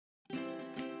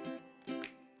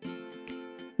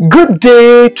Good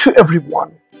day to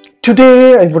everyone.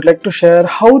 Today I would like to share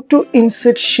how to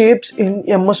insert shapes in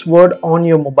MS Word on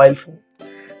your mobile phone.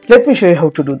 Let me show you how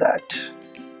to do that.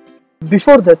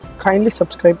 Before that, kindly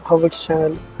subscribe HowXT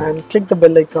channel and click the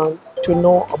bell icon to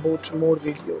know about more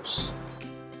videos.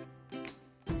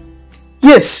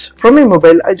 Yes, from my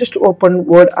mobile I just opened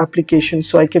Word application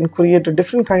so I can create a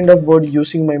different kind of Word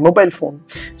using my mobile phone.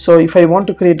 So if I want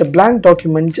to create a blank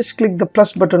document, just click the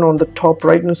plus button on the top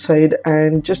right hand side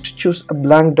and just choose a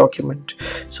blank document.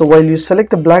 So while you select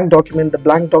the blank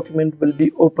document will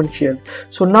be open here.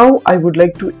 So now I would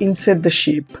like to insert the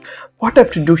shape. What I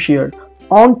have to do here?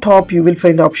 On top you will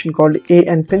find an option called A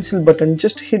and pencil button.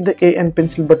 Just hit the A and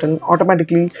pencil button.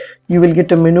 Automatically you will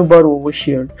get a menu bar over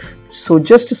here. So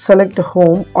just to select the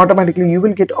home, automatically you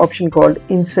will get option called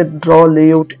insert, draw,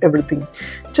 layout, everything.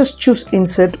 Just choose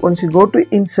insert. Once you go to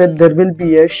insert, there will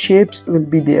be a shapes will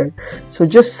be there. So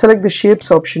just select the shapes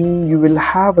option. You will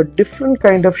have a different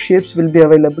kind of shapes will be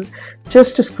available.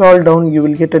 Just to scroll down, you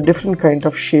will get a different kind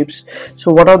of shapes.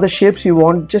 So what are the shapes you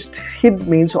want? Just hit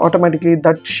means automatically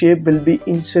that shape will be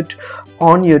insert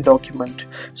on your document.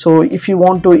 So if you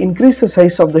want to increase the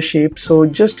size of the shape, so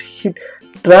just hit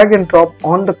drag and drop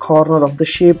on the corner of the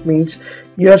shape means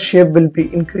your shape will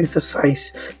be increase the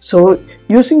size. So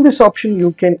using this option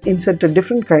you can insert a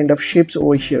different kind of shapes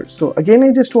over here. So again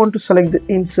I just want to select the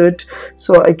insert,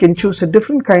 so I can choose a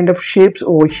different kind of shapes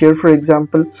over here. For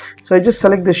example, so I just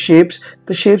select the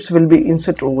shapes will be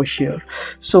insert over here.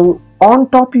 So on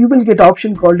top you will get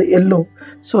option called yellow.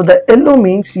 So the yellow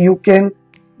means you can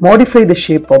modify the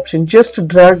shape option. Just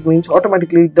drag means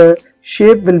automatically the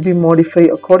shape will be modified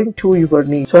according to your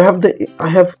need. So I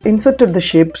have inserted the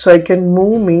shape, so I can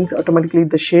move means automatically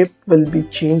the shape will be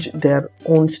changed their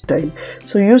own style.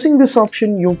 So using this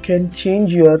option you can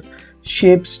change your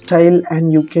shape style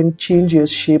and you can change your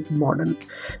shape model.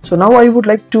 So now I would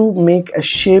like to make a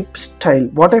shape style.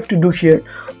 What I have to do here,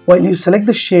 while you select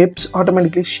the shapes,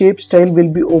 automatically shape style will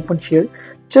be open here.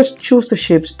 Just choose the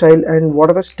shape style and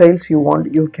whatever styles you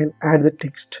want you can add the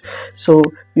text. So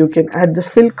you can add the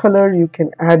fill color, you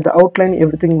can add the outline,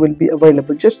 everything will be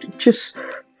available. Just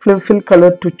fill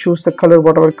color to choose the color,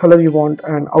 whatever color you want,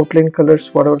 and outline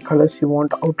colors, whatever colors you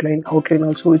want. Outline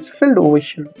also it's filled over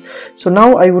here. So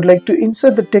now I would like to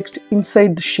insert the text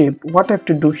inside the shape. What I have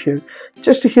to do here,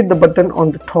 just to hit the button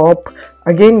on the top.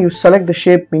 Again you select the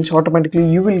shape means automatically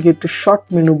you will get a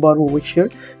short menu bar over here.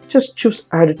 Just choose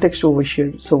add text over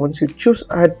here. So once you choose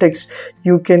add text,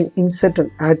 you can insert and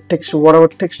add text. Whatever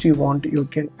text you want you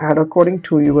can add according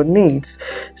to your needs.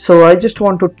 So I just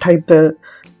want to type the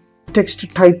text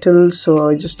title, so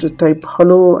I just type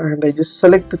hello and I just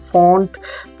select the font.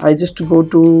 I just go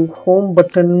to home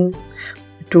button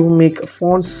to make a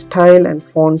font style and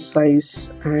font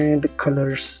size and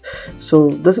colors. So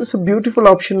this is a beautiful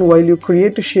option. While you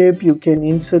create a shape, you can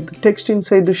insert the text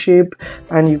inside the shape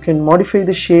and you can modify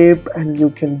the shape and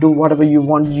you can do whatever you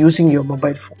want using your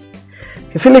mobile phone.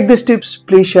 If you like these tips,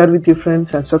 please share with your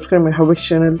friends and subscribe my HowXT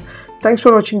channel. Thanks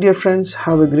for watching, dear friends.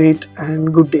 Have a great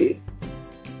and good day.